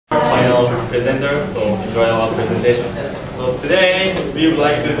final presenter, so enjoy our presentation. So today we would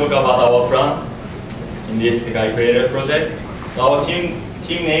like to talk about our plan in this Sekai Creator project. So our team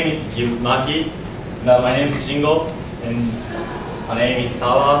name is Maki. My name is Shingo, and my name is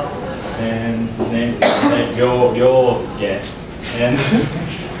Sawa, and his name is Ryosuke, and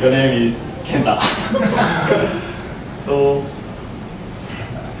your name is Kenta. So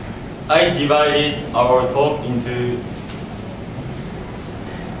I divided our talk into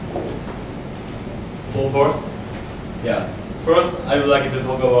 4 parts. Yeah. First, I would like to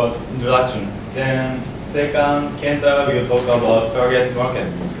talk about introduction. Then, second, Kenta will talk about target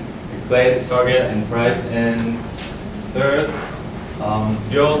market, place, target, and price. And third,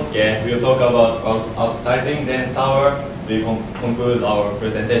 Ryosuke will talk about advertising. Then, Sawa will conclude our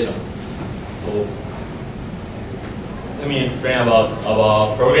presentation. So, let me explain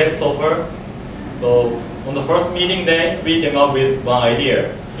about progress so far. So, on the first meeting day, we came up with one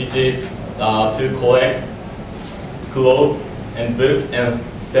idea, which is to collect clothes and books and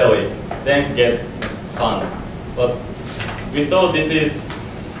sell it, then get fund. But we thought this is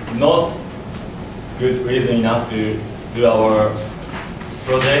not good reason enough to do our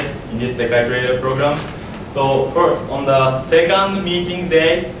project in this Sekai Creator program. So first, on the second meeting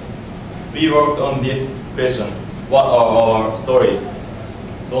day, we worked on this question: what are our stories?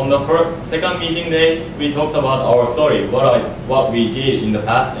 So on the second meeting day, we talked about our story, what we did in the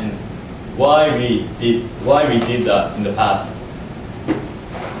past, and why we did that in the past.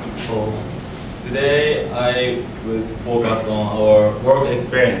 So today I would focus on our work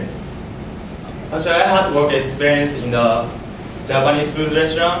experience. Actually, I had work experience in the Japanese food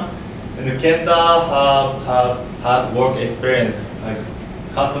restaurant, and Kenta had work experience like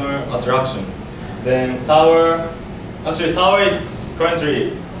customer attraction. Then Sawa is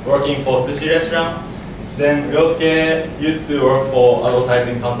currently working for sushi restaurant. Then Ryosuke used to work for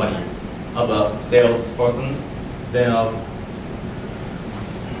advertising company as a salesperson. Then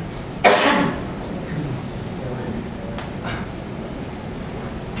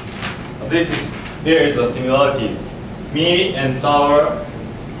here is the similarities. Me and Sawa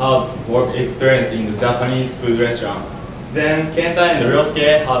had work experience in the Japanese food restaurant. Then Kenta and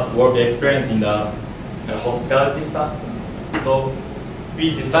Ryosuke had work experience in the hospitality stuff. So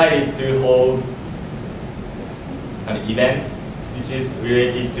we decided to hold an event which is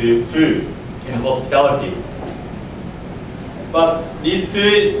related to food and hospitality. But these two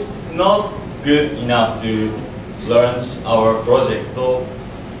is not good enough to launch our project. So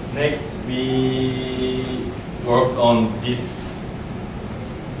next we worked on this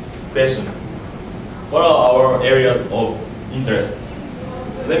question: what are our areas of interest?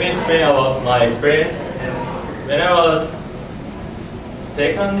 Let me explain about my experience. And when I was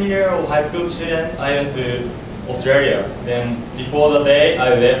second year of high school student, I went to Australia. Then before the day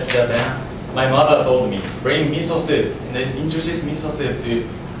I left Japan, my mother told me, bring miso soup, and then introduce miso soup to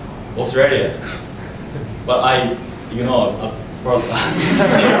Australia. But I ignored at first.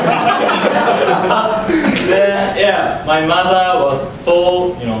 Then yeah, my mother was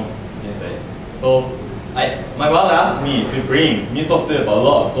so, my mother asked me to bring miso soup a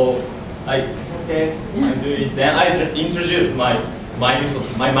lot, so I do it. Then I introduced my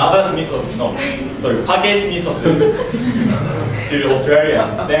mother's miso soup, packaged miso soup to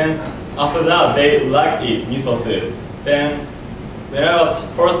Australians. Then after that, they liked it, miso soup. Then when I was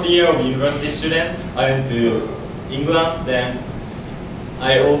first year of university student, I went to England. Then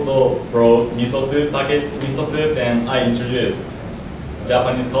I also brought miso soup, packaged miso soup, and I introduced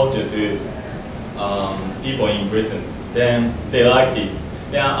Japanese culture to people in Britain. Then they liked it.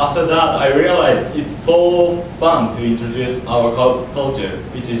 Then after that, I realized it's so fun to introduce our culture,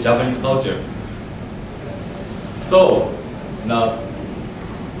 which is Japanese culture. So now,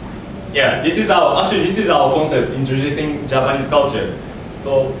 yeah, this is our concept, introducing Japanese culture.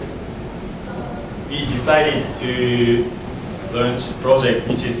 So we decided to launch a project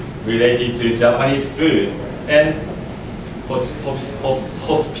which is related to Japanese food and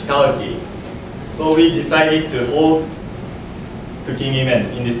hospitality. So we decided to hold cooking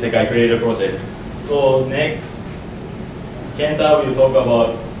event in this Sekai Creator project. So next, Kenta will talk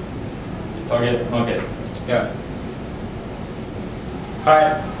about target market. Yeah.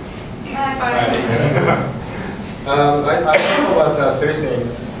 Hi. Hi. I talk about 3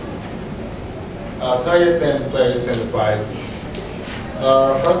 things: target and place and price.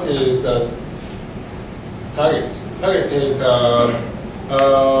 First is target. Target is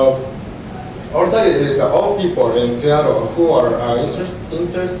our target is all people in Seattle who are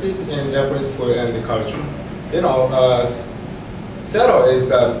interested in Japanese food and culture. Seattle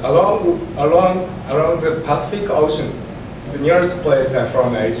is along the Pacific Ocean. the nearest place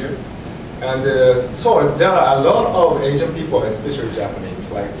from Asia. And so there are a lot of Asian people, especially Japanese,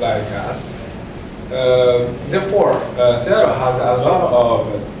 like us. Therefore, Seattle has a lot of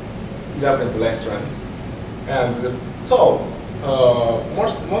Japanese restaurants. And so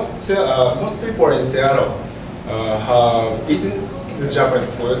most people in Seattle have eaten the Japanese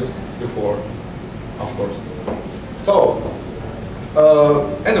food before, of course. So,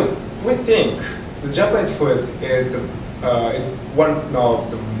 and we think the Japanese food is it's one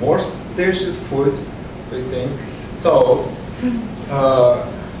of the most delicious food, we think. So,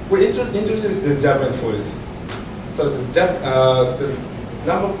 we introduced the Japanese food. So the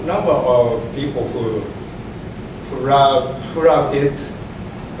number of people who love it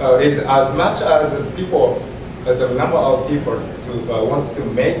is as much as the number of people to want to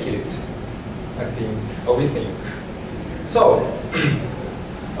make it. I think, or we think. So,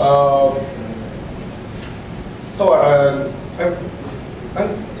 a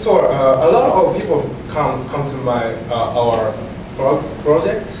lot of people come to our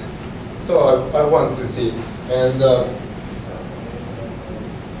project. So I want to see. And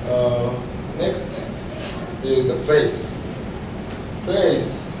next is a place.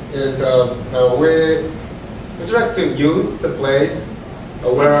 Place is we try to use the place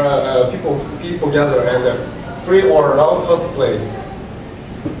where people gather and free or low cost place.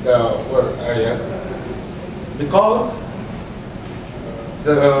 Yes, because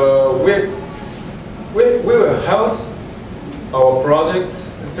we will held our project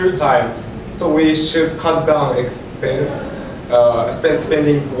 3 times, so we should cut down expense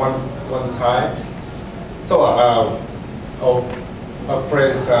spending one time. So our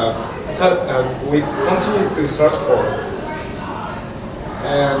place we continue to search for,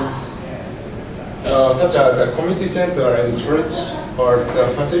 and such as the community center and church or the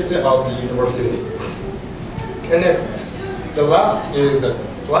facility of the university. And next, the last is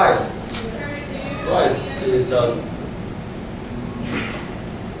price. Price is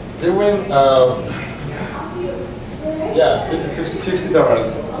between $50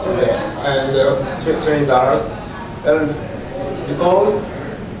 and $20, and because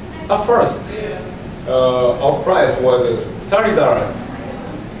at first our price was $30,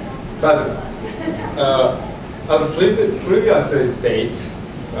 but as previously stated,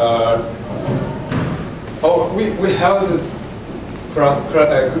 we held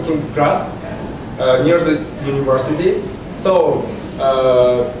cooking class near the university, so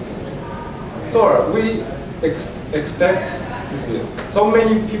we expect so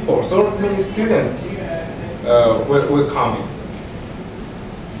many people, so many students will come.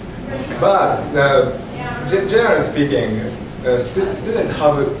 But generally speaking, students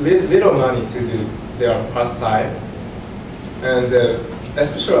have little money to do their pastime, and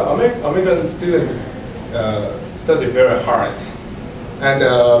especially American students study very hard, and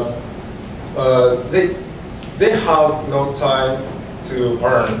they have no time to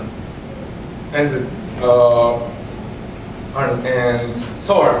earn, and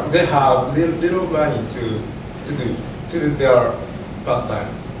so they have little money to do their pastime.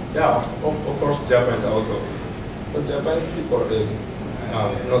 Yeah, of course, Japanese also. But Japanese people is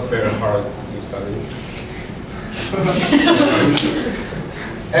not very hard to study.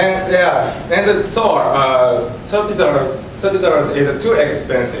 And yeah, and so $30 is too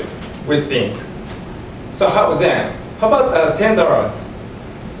expensive, we think. So how about $10?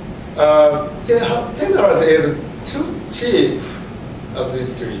 $10 is too cheap of the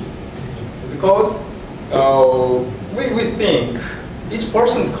tree, because we think each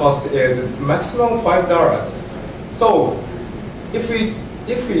person's cost is maximum $5. So if we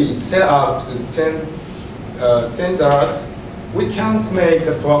set up the $10, we can't make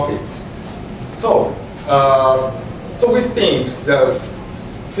the profit. So we think the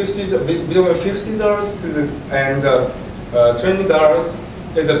between $50 to and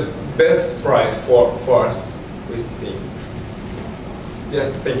 $20 is the best price for us, we think.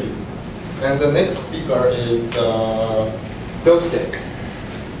 Yes, thank you. And the next speaker is Yosuke.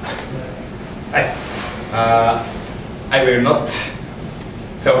 Hi. I will not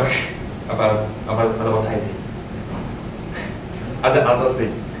talk about advertising. As a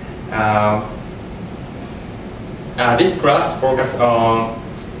thing, this class focuses on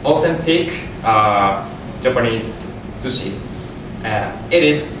authentic Japanese sushi. It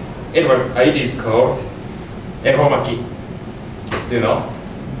is called ehomaki. Do you know?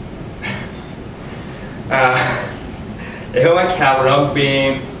 Ehomaki have long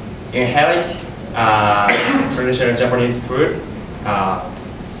been inherent traditional Japanese food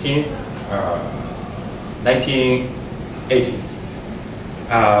since 1980s.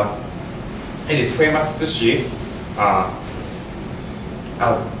 It is famous sushi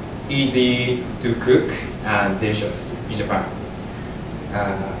as easy to cook and delicious in Japan.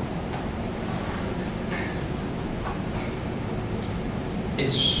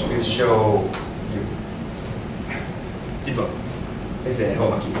 It will show you this one. This is a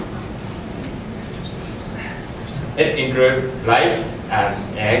homaki. It includes rice and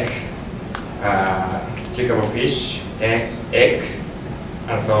egg, cucumber fish, egg,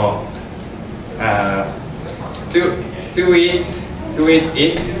 and so on. To eat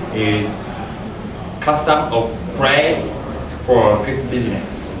it is custom of pray for good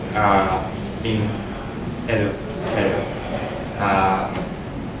business in Edo.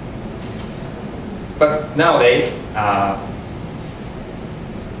 But nowadays,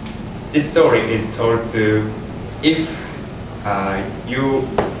 this story is told to if you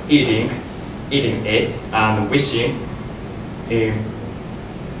eating it and wishing in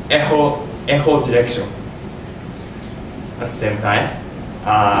echo direction at the same time,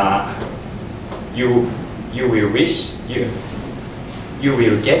 you will wish you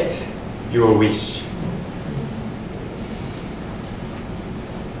will get your wish.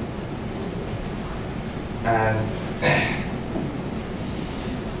 And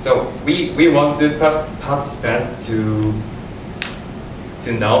so we want the participants to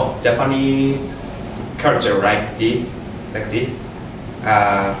know Japanese culture like this,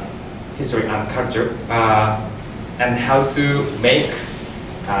 history and culture, and how to make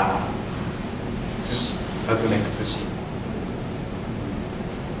sushi.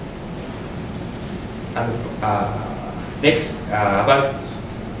 And next, but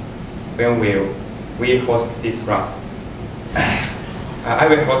when we host this class, I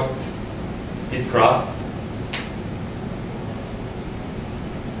will host this class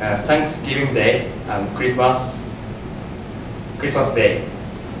Thanksgiving Day and Christmas Day.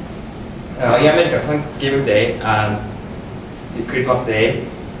 In America, Thanksgiving Day and Christmas Day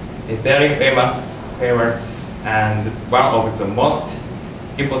is very famous and one of the most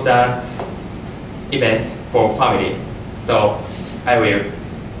important event for family. So I will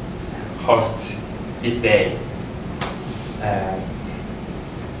host this day.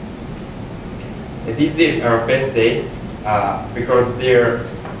 These days are best day because their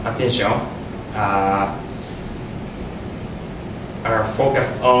attention are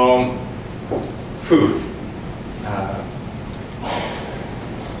focused on food.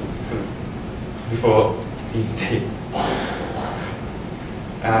 Before these days.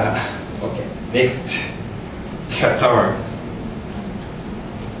 Okay, next customer.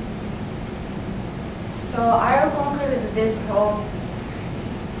 So I will conclude this whole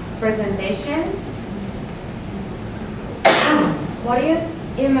presentation. What do you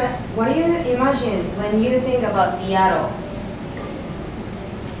imagine when you think about Seattle?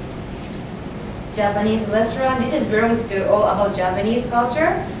 Japanese restaurant. This is belongs to all about Japanese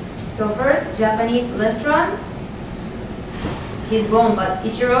culture. So first, Japanese restaurant. He's gone, but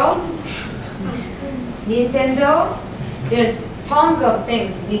Ichiro, Nintendo. There's tons of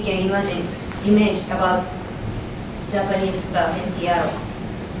things we can image about Japanese stuff in Seattle.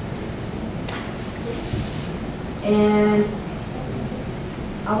 And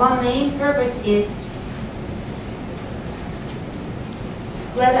our main purpose is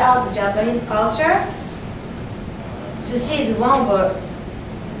spread out the Japanese culture. Sushi is one of the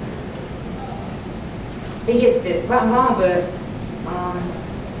biggest, one of the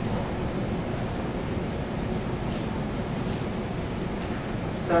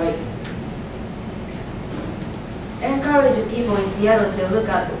encourage people in Seattle to look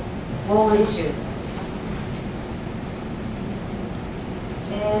at all issues.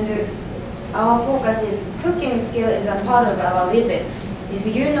 And our focus is cooking skill is a part of our living. If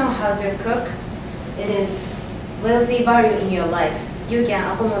you know how to cook, it is wealthy value in your life. You can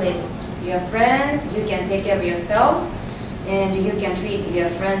accommodate your friends, you can take care of yourselves, and you can treat your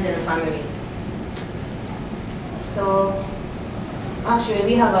friends and families. So actually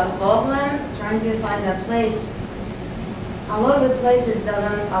we have a problem trying to find a place. A lot of the places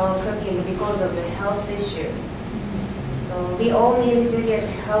doesn't allow cooking because of the health issue. So we all need to get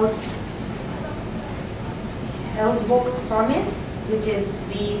health work permit, which is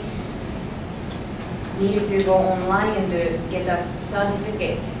we need to go online and get a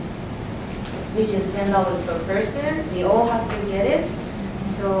certificate, which is $10 per person. We all have to get it.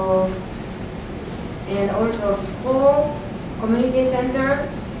 So, and also school, community center,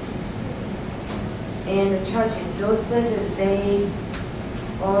 and the churches, those places, they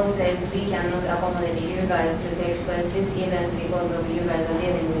all says we cannot accommodate you guys to take place this events because of you guys are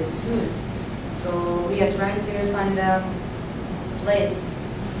dealing with food. So we are trying to find a place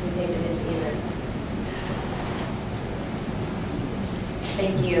to take this event.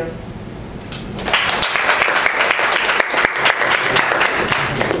 Thank you.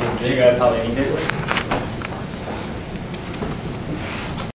 Do you guys have any questions?